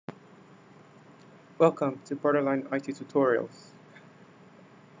Welcome to Borderline IT Tutorials.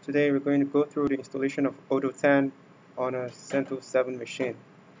 Today we're going to go through the installation of Odoo 10 on a Centos 7 machine.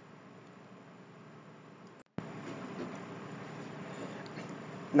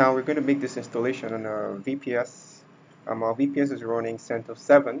 Now we're going to make this installation on a VPS. Our VPS is running Centos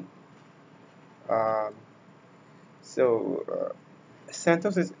 7.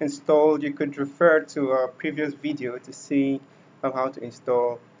 Centos is installed. You could refer to a previous video to see how to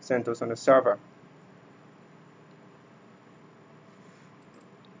install Centos on a server.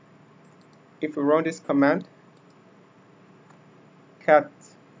 If we run this command, cat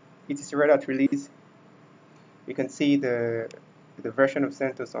etc.release, you can see the version of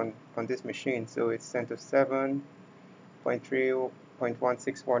Centos on this machine. So it's Centos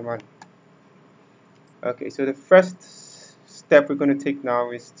 7.3.1611. Okay, so the first step we're going to take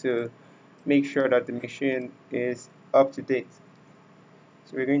now is to make sure that the machine is up to date.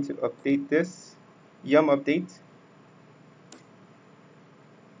 So we're going to update this, yum update.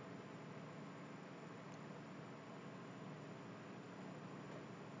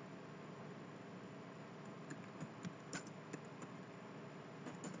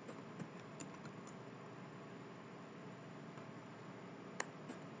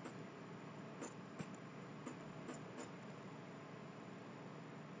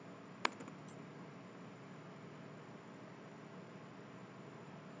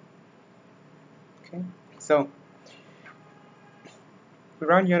 Okay, so we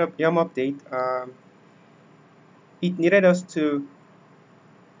run yum update. It needed us to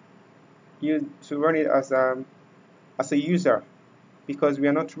run it as a user because we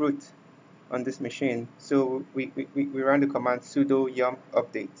are not root on this machine. So we run the command sudo yum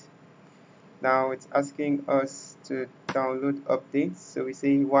update. Now it's asking us to download updates. So we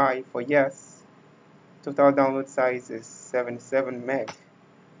say Y for yes. Total download size is 77 meg.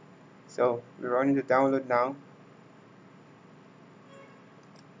 So we're running the download now.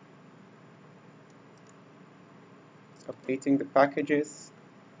 Updating the packages.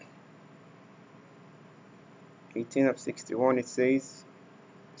 18 of 61 it says.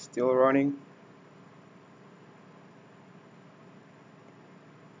 Still running.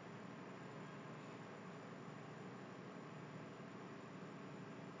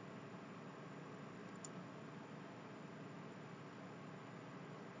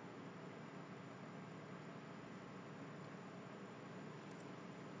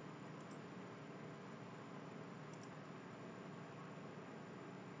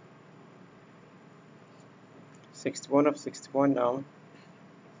 Sixty-one of 61 now.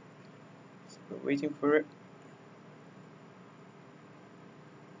 So we're waiting for it.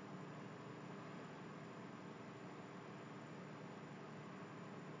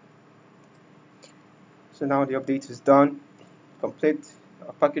 So now the update is done, complete.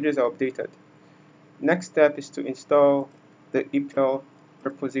 Our packages are updated. Next step is to install the Voodoo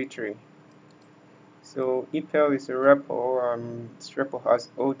Repository. So EPEL is a repo. This repo has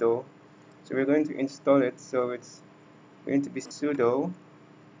Odoo. So we're going to install it. So it's going to be sudo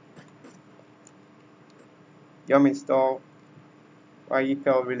yum install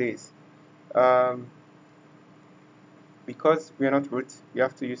YEPEL release. Because we are not root, we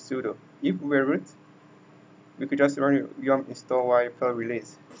have to use sudo. If we were root, we could just run yum install YEPEL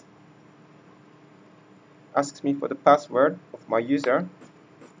release. Asks me for the password of my user.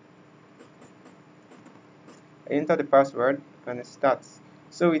 I enter the password and it starts.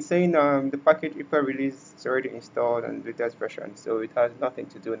 So it's saying the package YEPEL release is already installed and latest version, so it has nothing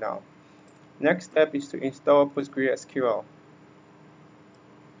to do now. Next step is to install Postgresql.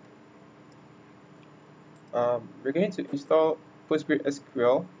 We're going to install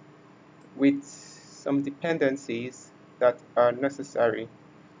Postgresql with some dependencies that are necessary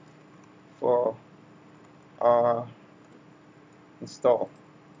for our install.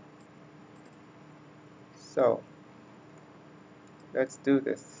 So let's do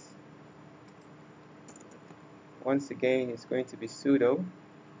this. Once again, it's going to be sudo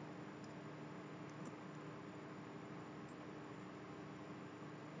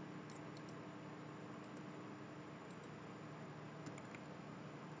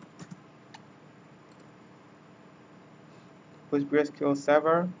PostgreSQL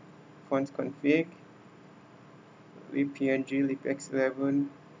server, font config, libpng, libx11,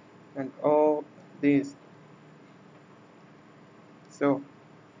 and all these. So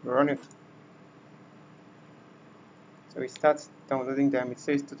run it. So it starts downloading them. It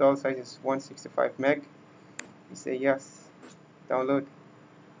says total size is 165 meg. You say yes, download.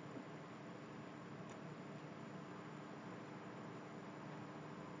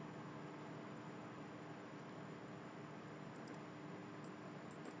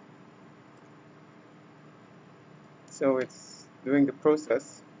 So it's doing the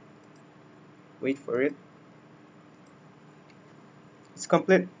process. Wait for it. It's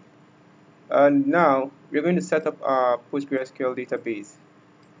complete. And now we're going to set up our Postgresql database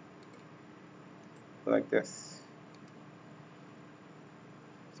like this.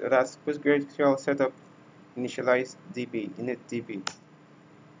 So that's Postgresql setup initialize DB, init DB.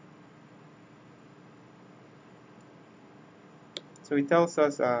 So it tells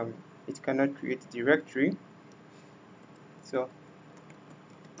us it cannot create a directory. So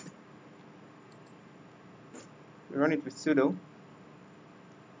we run it with sudo,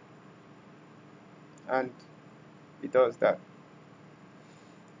 and it does that.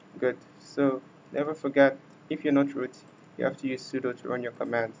 Good. So never forget, if you're not root, you have to use sudo to run your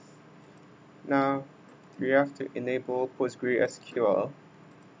commands. Now we have to enable PostgreSQL,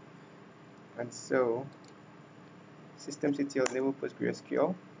 and so systemctl enable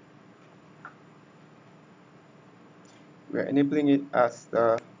PostgreSQL. We're enabling it as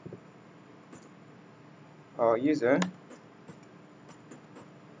the user.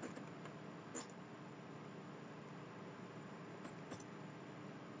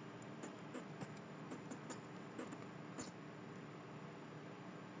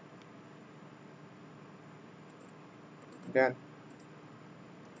 Then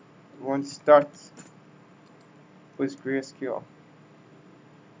we want to start PostgreSQL.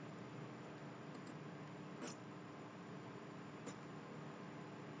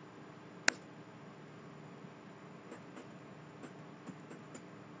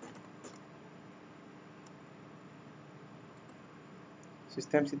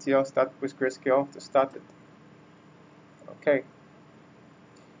 Systemctl start PostgreSQL to start it. Okay.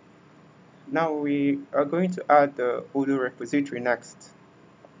 Now we are going to add the Voodoo repository next.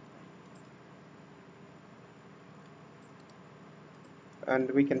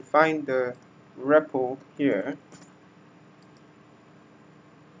 And we can find the repo here.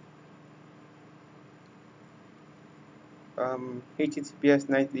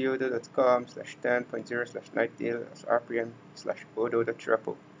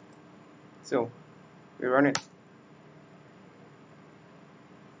 https://nightlyodoo.com/10.0/nightly/rpm/odoo.repo. So we run it.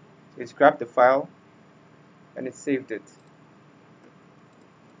 So it's grabbed the file and it saved it.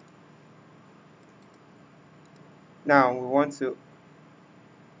 Now we want to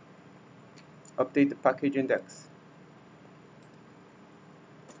update the package index.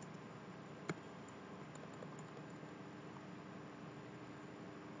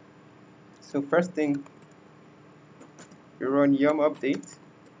 So first thing, we run yum update.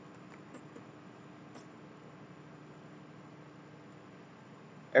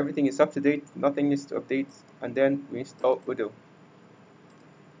 Everything is up to date, nothing needs to update, and then we install Odoo.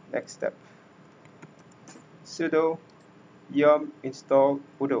 Next step, sudo yum install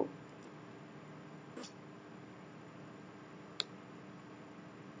Odoo.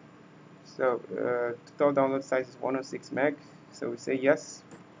 So total download size is 106 meg. So we say yes,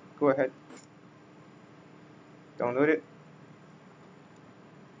 go ahead, download it.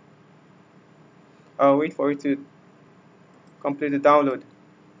 I'll wait for it to complete the download.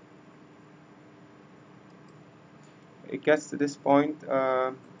 It gets to this point,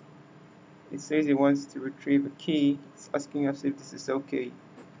 it says it wants to retrieve a key. It's asking us if this is okay.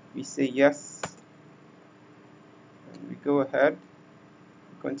 We say yes, and we go ahead.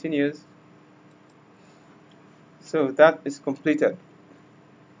 It continues. So that is completed.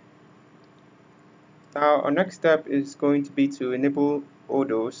 Now our next step is going to be to enable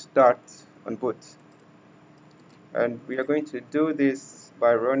Odoo start on boot. And we are going to do this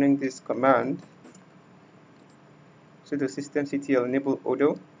by running this command, sudo systemctl enable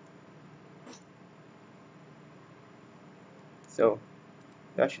Odoo. So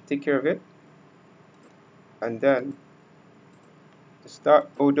that should take care of it. And then to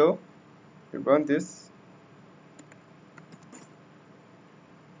start Odoo, we run this.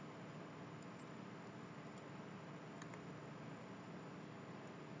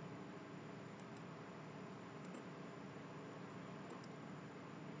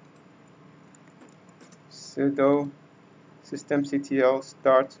 Sudo systemctl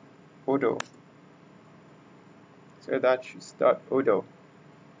start Odoo. So that should start Odoo.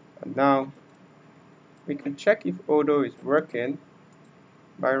 And now we can check if Odoo is working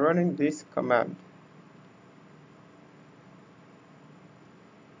by running this command.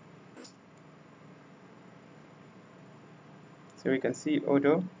 So we can see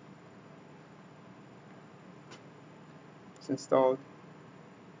Odoo is installed,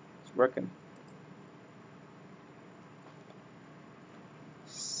 it's working.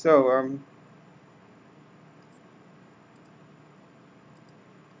 So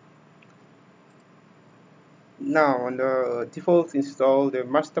Now, on the default install, the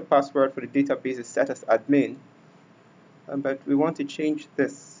master password for the database is set as admin, but we want to change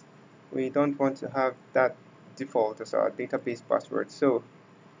this. We don't want to have that default as our database password. So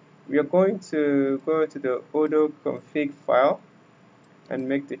we are going to go to the Odoo config file and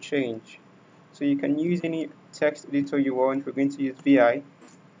make the change. So you can use any text editor you want. We're going to use VI.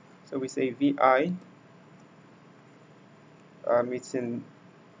 So we say VI. It's in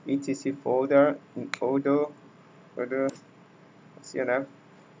etc folder in Odoo CNF.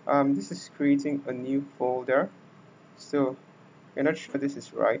 This is creating a new folder. So we're not sure this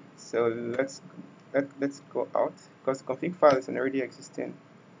is right. So let's go out, because the config file is an already existing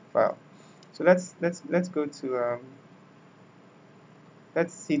file. So let's go to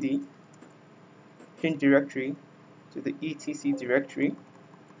let's cd change directory to the etc directory,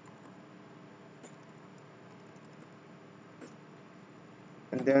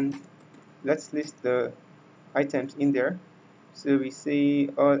 and then let's list the items in there. So we see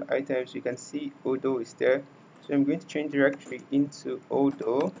all items. You can see Odoo is there. So I'm going to change directory into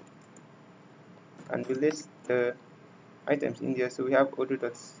Odoo, and we list the items in there. So we have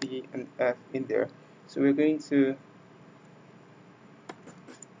Odoo.c and f in there. So we're going to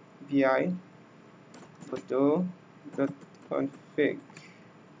vi odoo.config.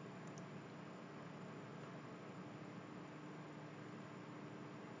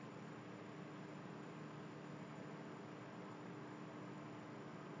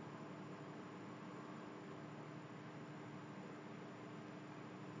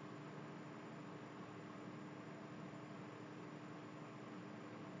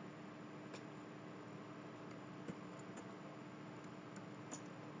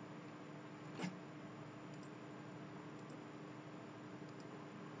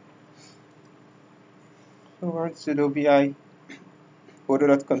 So we're on sudo vi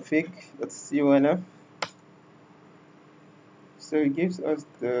odoo.config.conf. So it gives us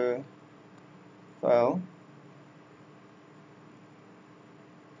the file.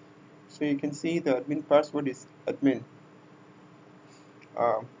 So you can see the admin password is admin.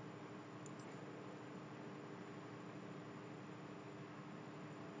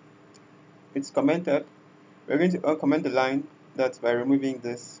 It's commented. We're going to uncomment the line. That's by removing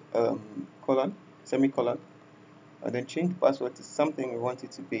this colon, semicolon, and then change the password to something we want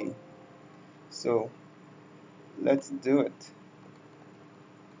it to be. So let's do it.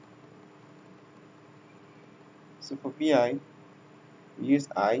 So for vi, we use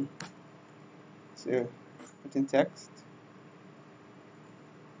I to put in text.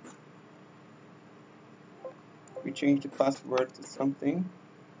 We change the password to something.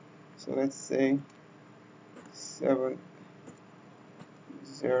 So let's say 70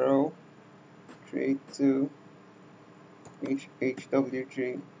 create 2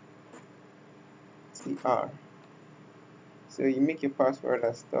 HWG TR. So you make your password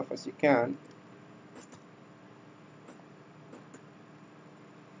as tough as you can.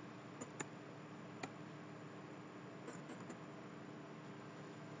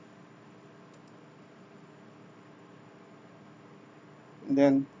 And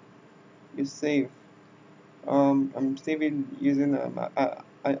then you save. I'm saving using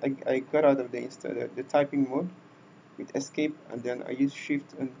I got out of the typing mode with escape, and then I use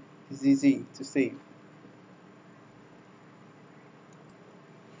shift and ZZ to save.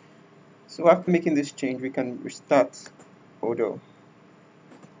 So after making this change, we can restart Odoo.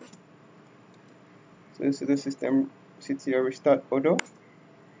 So this is the system ctl restart Odoo.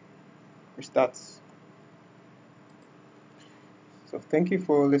 Restarts. So thank you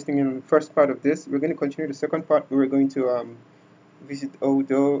for listening in the first part of this. We're going to continue the second part. We're going to visit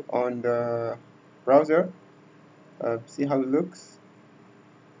Odoo on the browser, see how it looks,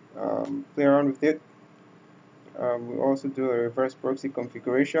 play around with it. We'll also do a reverse proxy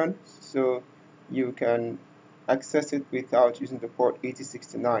configuration, so you can access it without using the port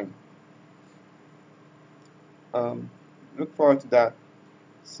 8069. Look forward to that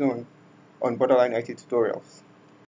soon on Borderline IT Tutorials.